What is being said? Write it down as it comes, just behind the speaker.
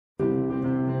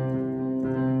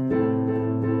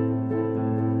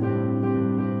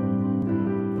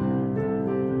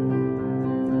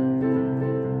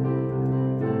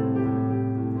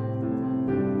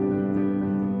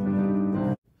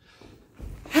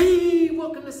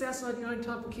welcome to Southside, your own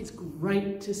time for kids.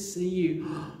 Great to see you.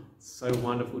 So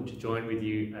wonderful to join with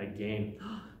you again.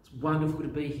 It's wonderful to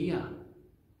be here.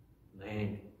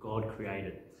 Land God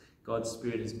created. God's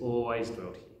Spirit has always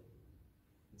dwelt here.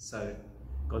 So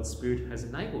God's Spirit has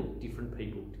enabled different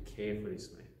people to care for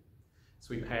this land.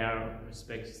 So we pay our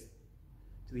respects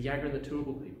to the Yaga and the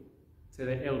Turrbal people, to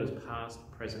their elders past,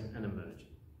 present and emerging.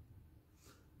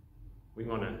 We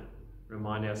want to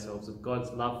remind ourselves of God's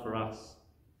love for us.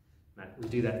 We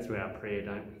do that through our prayer,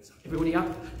 don't we? So everybody up?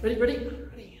 Ready?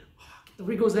 Get the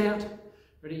wriggles out.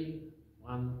 Ready?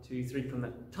 1, 2, 3. From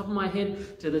the top of my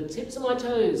head to the tips of my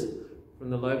toes.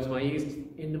 From the lobes of my ears to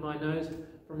the end of my nose.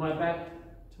 From my back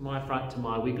to my front to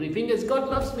my wiggly fingers. God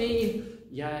loves me.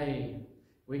 Yay.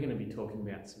 We're going to be talking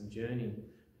about some journeying,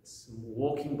 some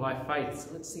walking by faith. So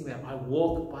let's think about I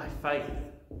walk by faith.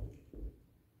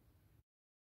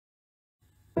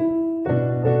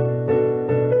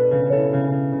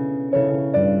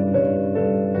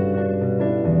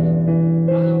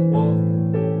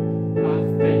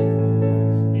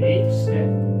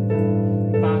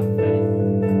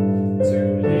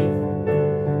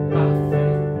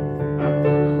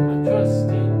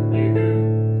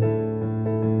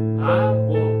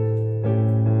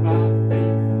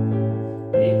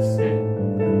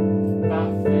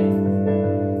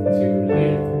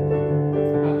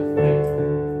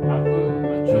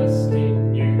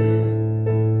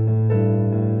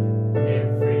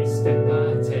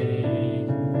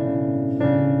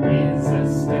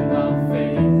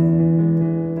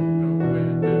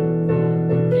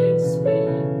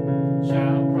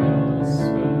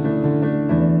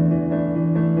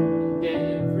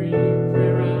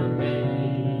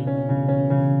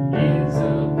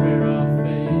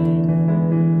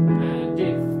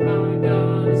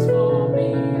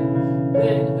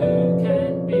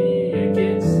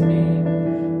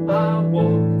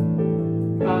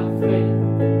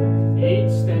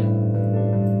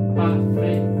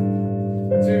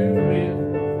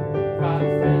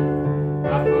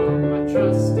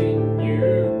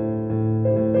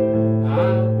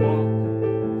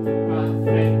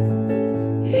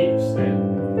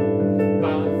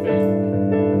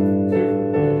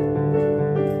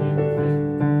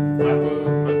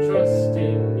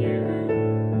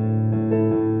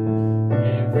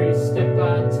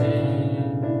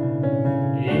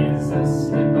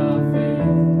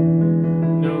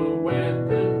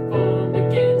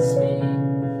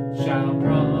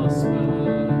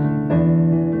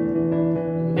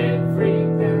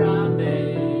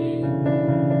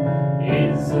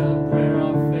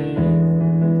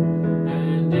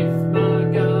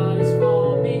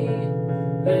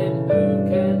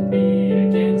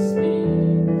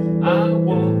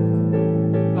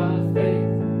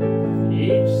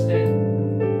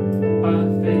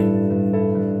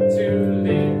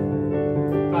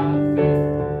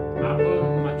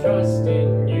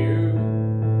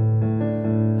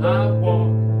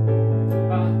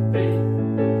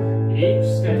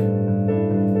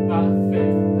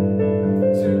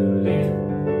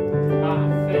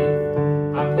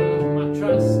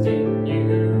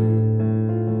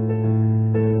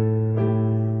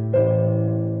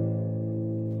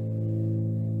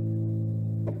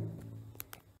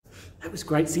 That was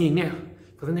great singing. Now,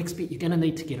 for the next bit, you're going to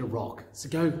need to get a rock. So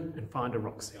go and find a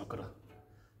rock. See, I've got a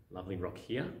lovely rock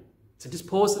here. So just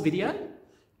pause the video.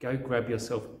 Go grab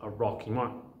yourself a rock. You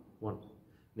might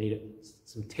need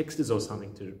some textas or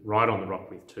something to write on the rock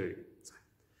with too. So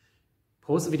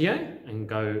pause the video and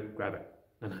go grab it.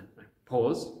 No.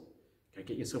 Pause. Go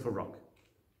get yourself a rock.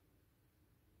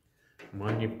 And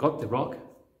when you've got the rock,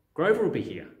 Grover will be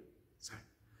here. So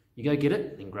you go get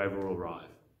it and Grover will arrive.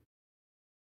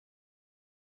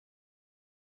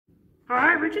 Oh,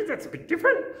 hey, Richard, that's a bit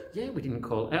different. Yeah, we didn't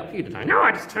call out for you today. No,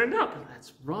 I just turned up.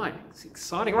 That's right. It's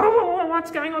exciting. Whoa,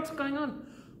 what's going on? What's going on?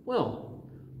 Well,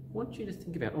 I want you to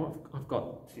think about, I've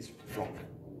got this rock.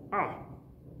 Oh,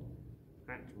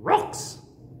 that rocks.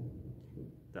 It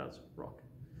does rock.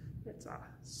 It's a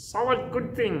solid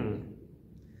good thing.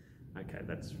 Okay,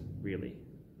 that's really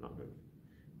not good.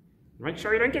 Make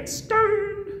sure you don't get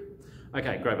stoned.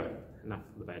 Okay, Grover, enough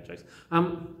of the bad jokes.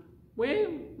 Where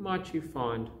might you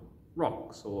find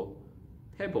rocks or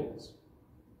pebbles?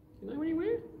 You know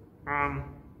anywhere?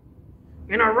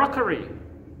 In a rockery.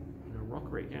 In a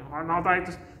rockery. Yeah, I know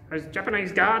those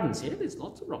Japanese gardens. Yeah, there's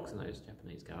lots of rocks in those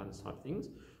Japanese gardens type things.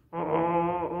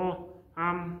 Or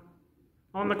on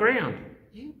the ground.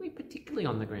 Yeah, we're particularly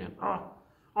on the ground.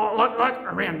 Like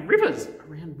around rivers.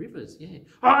 Around rivers, yeah.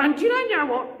 Oh, and do you know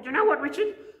what? Do you know what,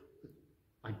 Richard?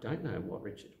 I don't know what,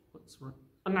 Richard. What's what?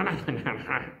 Oh, no.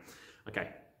 Okay,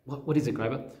 What is it,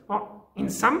 Grover? Well, in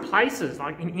some places,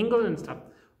 like in England and stuff,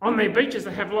 on their beaches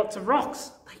they have lots of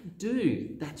rocks. They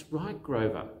do. That's right,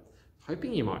 Grover.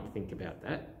 Hoping you might think about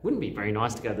that. Wouldn't be very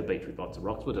nice to go to the beach with lots of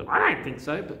rocks, would it? I don't think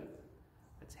so, but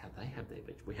That's how they have their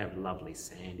beach. We have lovely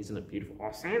sand. Isn't it beautiful?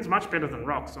 oh, sand's much better than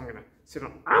rocks. I'm going to sit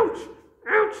on... Ouch!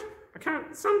 Ouch! I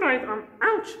can't sunbathe.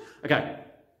 Ouch! Okay.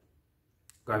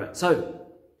 Grover. So,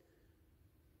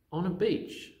 on a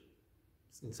beach,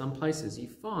 in some places, you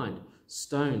find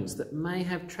stones that may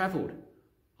have travelled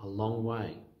a long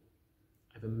way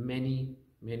over many,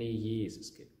 many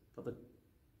years. For the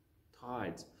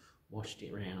tides washed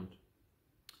it around.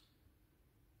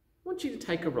 I want you to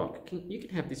take a rock. You can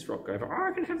have this rock, Grover. Oh,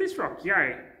 I can have this rock.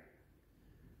 Yay!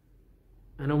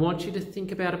 And I want you to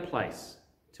think about a place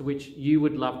to which you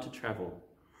would love to travel.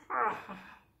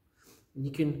 And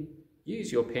you can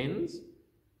use your pens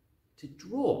to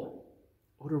draw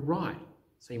or to write.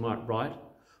 So you might write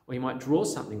or you might draw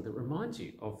something that reminds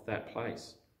you of that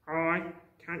place. Oh, I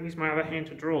can't use my other hand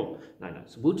to draw. No.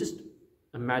 So we'll just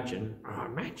imagine. Oh,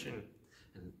 imagine.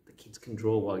 And the kids can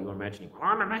draw while you're imagining. Well,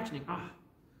 I'm imagining.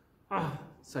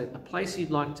 So a place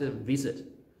you'd like to visit.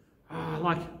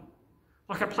 Like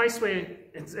a place where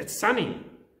it's sunny.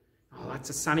 Oh, that's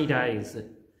a sunny days.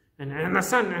 And the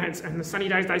sun and the sunny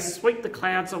days, they sweep the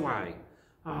clouds away.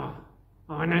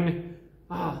 And then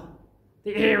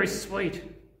the air is sweet.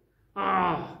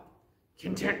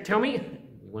 Can tell me?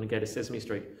 You want to go to Sesame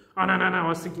Street? Oh, no, I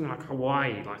was thinking like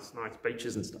Hawaii, like nice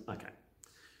beaches and stuff. Okay,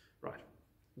 right.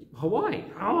 Hawaii.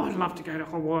 Oh, I'd love to go to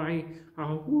Hawaii.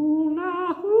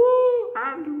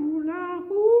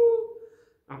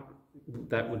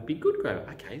 That would be good, Grover.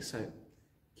 Okay, so you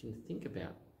can think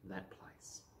about that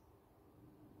place.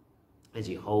 As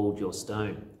you hold your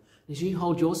stone. As you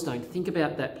hold your stone, think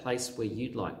about that place where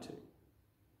you'd like to.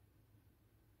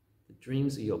 The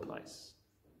dreams of your place.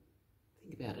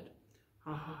 Think about it.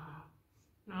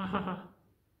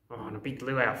 And a big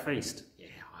luau feast. Yeah,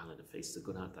 Islander feasts are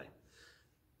good, aren't they?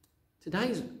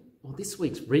 This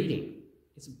week's reading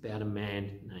is about a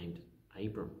man named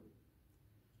Abram.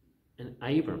 And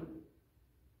Abram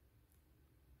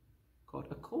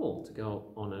got a call to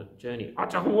go on a journey. Oh,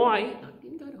 to Hawaii? No, he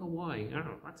didn't go to Hawaii. Oh,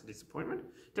 that's a disappointment.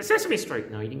 To Sesame Street?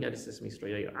 No, he didn't go to Sesame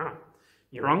Street either. Oh.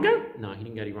 Yeronga? No, he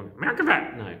didn't go to Yeronga. Mount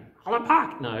Gravatt? No. Hollow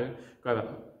Park? No.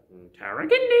 Grover.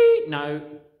 Tarragindi? No.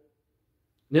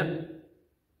 No.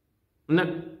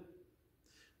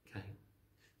 Okay.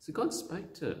 So God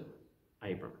spoke to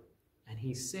Abram and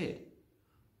he said,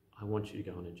 I want you to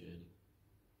go on a journey.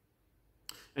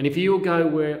 And if you will go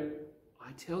where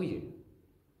I tell you,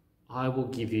 I will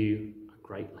give you a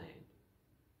great land.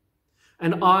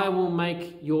 And I will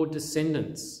make your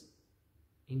descendants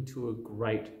into a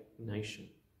great nation.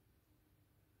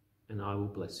 And I will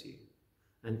bless you.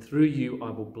 And through you I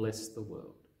will bless the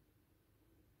world.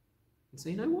 And so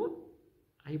you know what?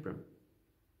 Abram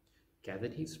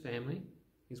gathered his family,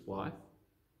 his wife,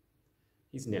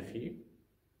 his nephew,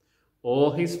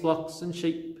 all his flocks and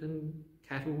sheep and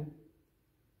cattle,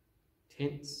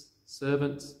 tents,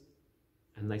 servants,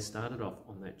 and they started off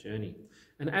on that journey.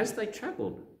 And as they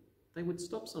travelled, they would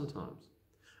stop sometimes.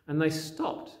 And they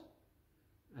stopped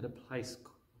at a place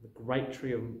called the Great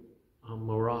Tree of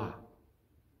Moriah.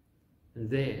 And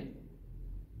there,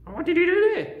 what did he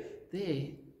do there? There,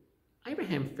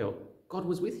 Abraham felt God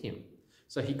was with him.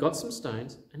 So he got some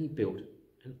stones and he built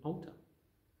an altar.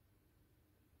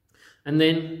 And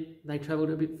then they travelled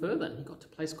a bit further and he got to a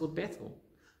place called Bethel.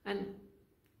 And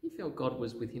he felt God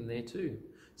was with him there too.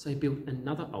 So he built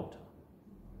another altar.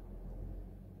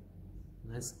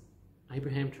 And as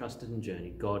Abraham trusted and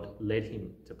journeyed, God led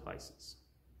him to places.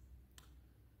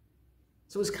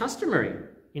 So it was customary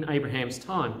in Abraham's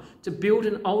time to build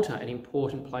an altar at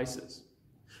important places.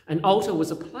 An altar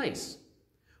was a place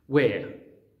where,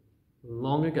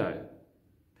 long ago,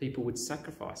 people would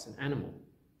sacrifice an animal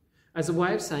as a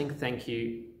way of saying thank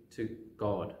you to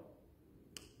God.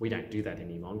 We don't do that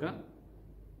any longer,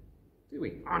 do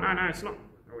we? Oh, no, it's not.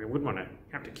 We wouldn't want to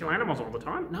have to kill animals all the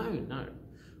time. No.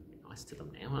 We're nice to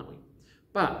them now, aren't we?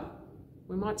 But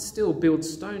we might still build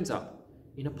stones up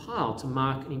in a pile to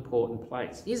mark an important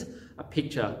place. Here's a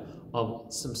picture of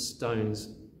some stones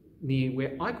near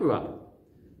where I grew up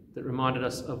that reminded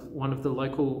us of one of the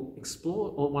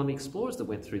explorers that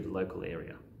went through the local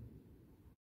area.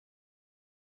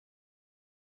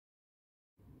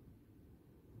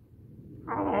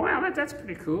 Oh, wow, that's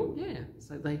pretty cool. Yeah,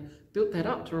 so they built that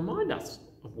up to remind us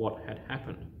of what had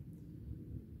happened.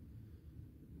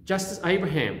 Just as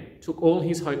Abraham took all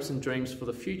his hopes and dreams for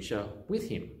the future with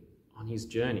him on his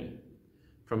journey,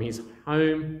 from his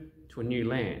home to a new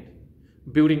land,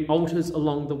 building altars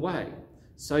along the way,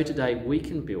 So today we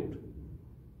can build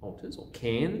altars or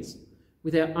cans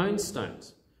with our own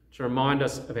stones to remind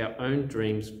us of our own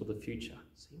dreams for the future.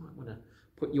 So you might want to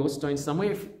put your stone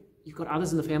somewhere. If you've got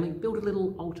others in the family, build a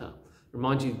little altar.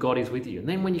 Remind you God is with you. And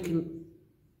then when you can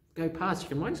go past, you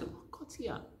can remind yourself, oh, God's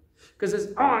here. Because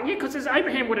as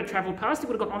Abraham would have travelled past, he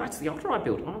would have gone, oh, that's the altar I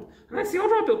built. Oh, and that's the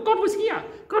altar I built. God was here.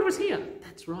 God was here.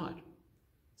 That's right.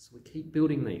 So we keep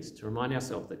building these to remind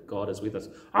ourselves that God is with us.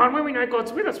 Oh, and when we know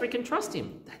God's with us, we can trust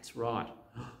him. That's right.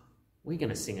 We're going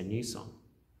to sing a new song,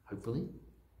 hopefully.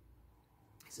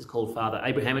 This is called Father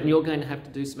Abraham, and you're going to have to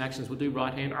do some actions. We'll do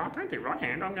right hand. Oh, don't do right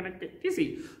hand. I'm going to get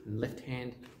dizzy. And left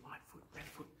hand, right foot, left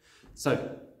foot.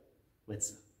 So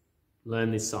let's learn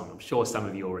this song. I'm sure some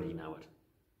of you already know it.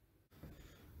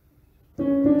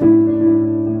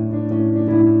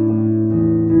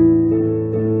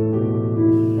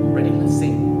 Ready, let's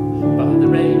sing.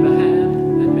 Father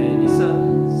Abraham had many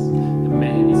sons, and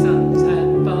many sons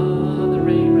had Father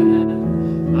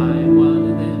Abraham. I am one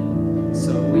of them,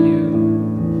 so are you.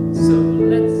 So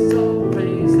let's all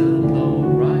praise the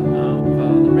Lord right now.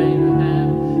 Father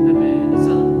Abraham had many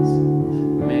sons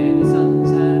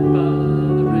had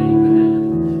Father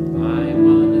Abraham. I am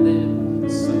one of them,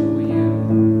 so are you.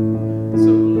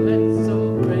 So let's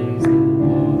all praise the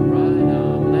Lord right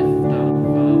arm, left arm.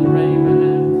 Father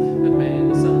Abraham had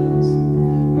many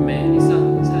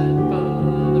sons had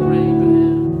Father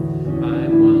Abraham. I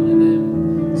am one of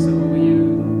them, so are you.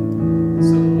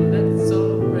 So let's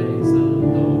all praise the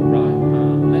Lord right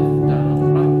arm, left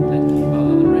arm, right, left.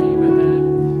 Father Abraham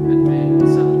had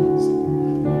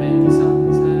many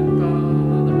sons had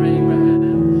Father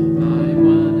Abraham. I am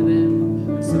one of them,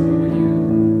 and so are you.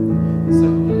 So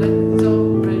let's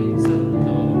all praise the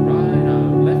Lord right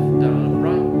arm, left arm,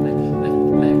 right, left, left,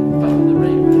 left. Father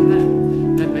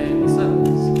Abraham had many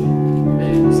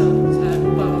sons had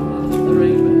Father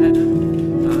Abraham. I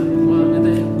am one of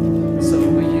them, so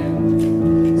are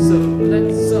you. So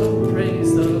let's all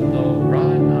praise the Lord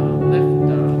right arm,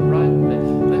 left arm, right,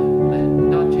 left, left, left.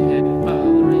 Nod your head.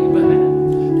 Father Abraham had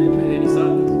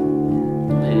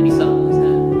many sons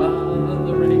had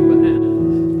Father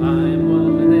Abraham. I am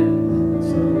one of them,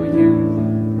 so are you.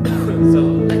 So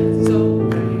let's all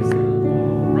praise the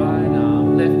Lord right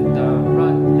arm, left arm,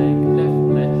 right leg, left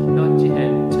leg. Nod your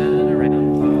head, turn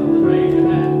around. Father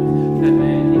Abraham had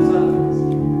many sons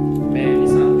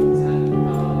had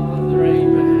Father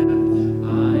Abraham. I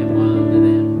am one of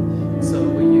them, so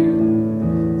are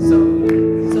you. So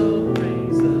let's all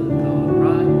praise the Lord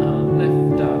right arm,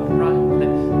 left arm, right leg,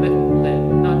 left leg.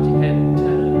 Nod your head,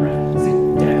 turn around, sit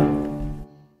down.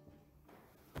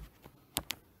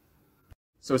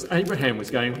 So as Abraham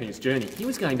was going on his journey, he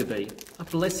was going to be a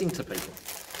blessing to people.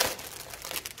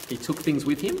 He took things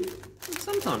with him, and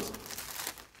sometimes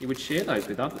he would share those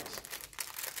with others.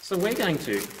 So we're going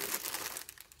to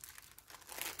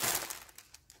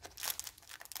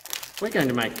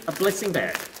make a blessing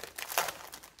bag.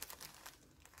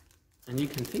 And you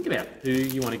can think about who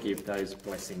you want to give those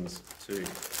blessings to.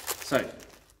 So,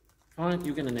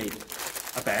 you're going to need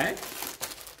a bag.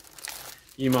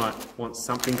 You might want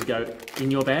something to go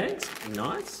in your bags,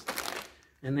 nice.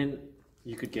 And then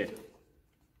you could get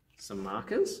some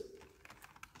markers,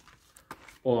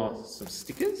 or some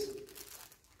stickers,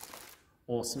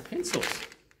 or some pencils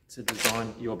to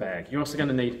design your bag. You're also going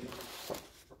to need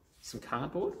some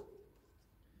cardboard,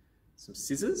 some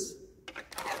scissors,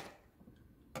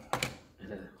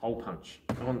 and a hole punch,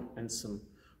 and some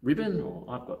ribbon, or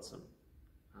I've got some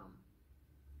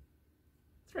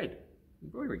thread,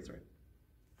 embroidery thread.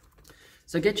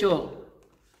 So get your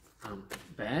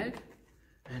bag,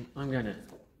 and I'm going to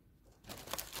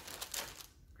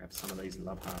grab some of these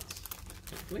love hearts.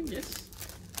 Hopefully, yes.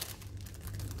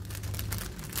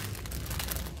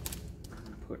 I'm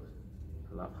going to put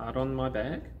a love heart on my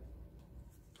bag.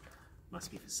 Must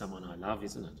be for someone I love,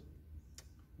 isn't it?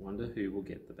 Wonder who will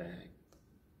get the bag.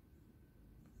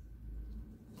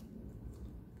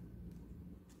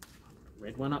 I'll put a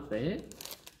red one up there. I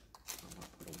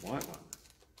might put a white one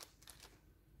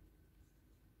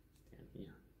down here.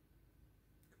 You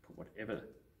can put whatever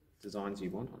designs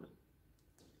you want on it.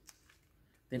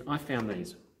 Then I found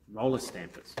these roller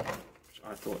stampers, which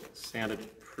I thought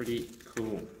sounded pretty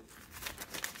cool.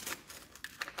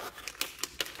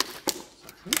 So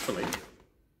hopefully,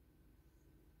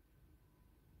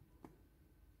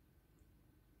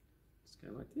 just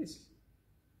go like this.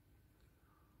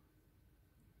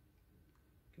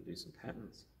 You can do some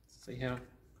patterns. See how a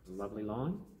lovely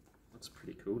line? Looks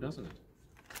pretty cool, doesn't it?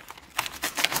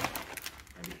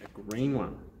 Maybe a green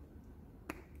one.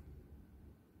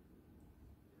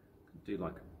 Do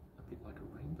like a bit like a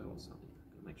rainbow or something.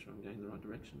 Gotta make sure I'm going in the right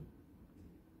direction.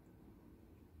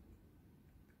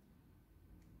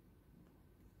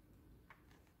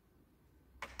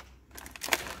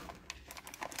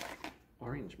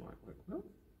 might work well.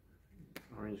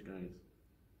 Orange goes.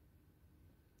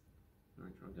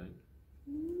 Orange one going.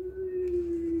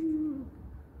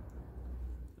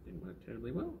 That didn't work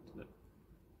terribly well, did it?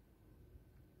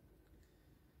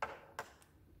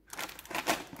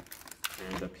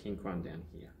 And a pink one down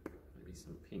here. Maybe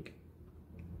some pink.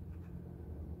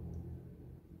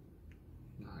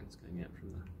 No, it's going out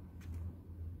from the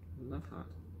love heart.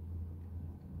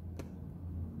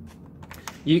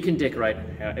 You can decorate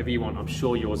however you want. I'm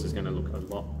sure yours is going to look a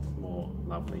lot more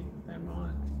lovely than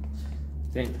mine.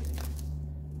 Then,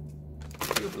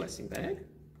 your blessing bag,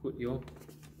 put your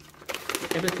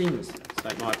whatever things. So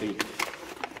it might be,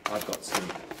 I've got some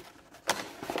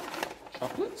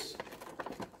chocolates.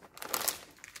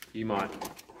 You might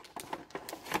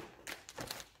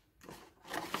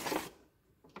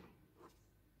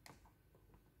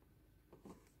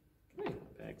okay,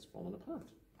 the bag's fallen apart.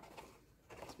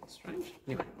 It's a bit strange.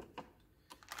 Anyway,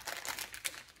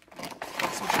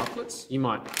 got some chocolates. You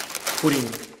might put in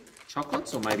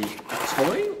chocolates or maybe a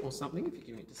toy or something if you're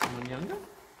giving it to someone younger.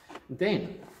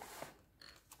 Then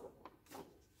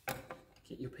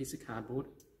get your piece of cardboard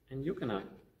and you're going to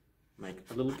make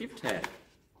a little gift tag.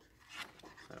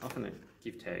 So often a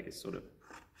gift tag is sort of a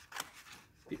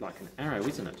bit like an arrow,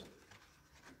 isn't it?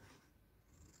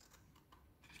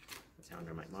 That's how I'm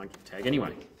going to make my gift tag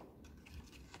anyway.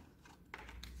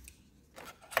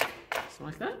 Just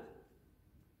like that.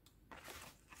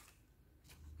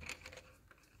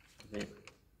 Then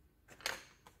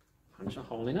punch a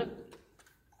hole in it.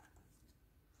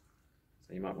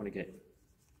 So you might want to get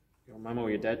your mum or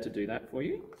your dad to do that for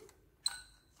you.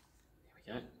 There we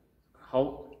go.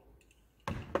 Hole.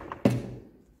 So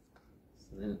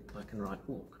then I can write,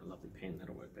 oh, I've got a lovely pen,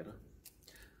 that'll work better.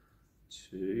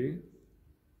 To,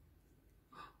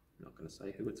 I'm not going to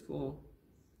say who it's for.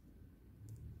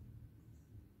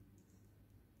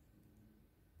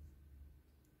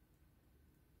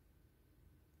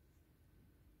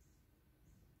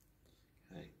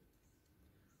 Okay.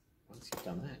 Once you've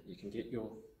done that, you can get your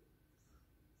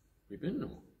ribbon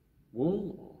or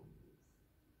wool or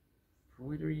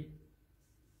embroidery.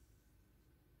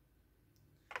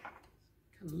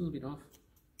 Cut a little bit off.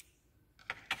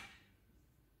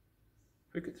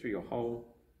 Hook it through your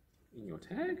hole in your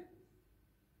tag.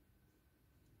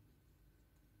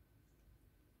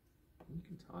 And you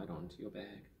can tie it onto your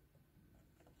bag.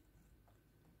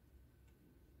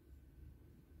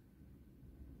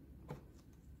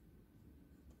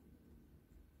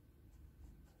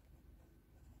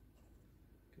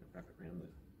 Wrap it around the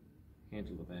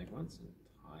handle of the bag once and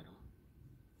tie it on.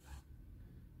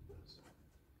 So I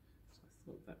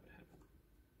thought that would happen.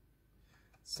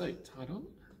 So tied on,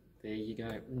 there you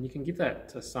go. And you can give that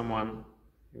to someone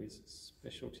who is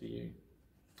special to you.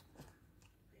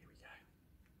 There we go.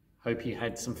 Hope you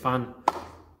had some fun.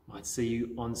 Might see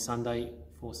you on Sunday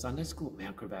for Sunday School at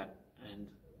Mount Gravatt and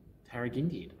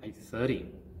Tarragindi at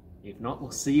 8:30. If not,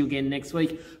 we'll see you again next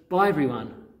week. Bye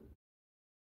everyone.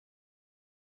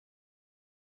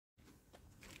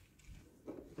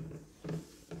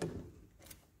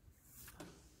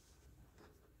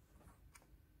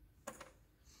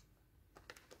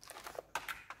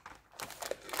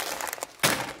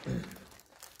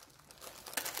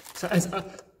 So as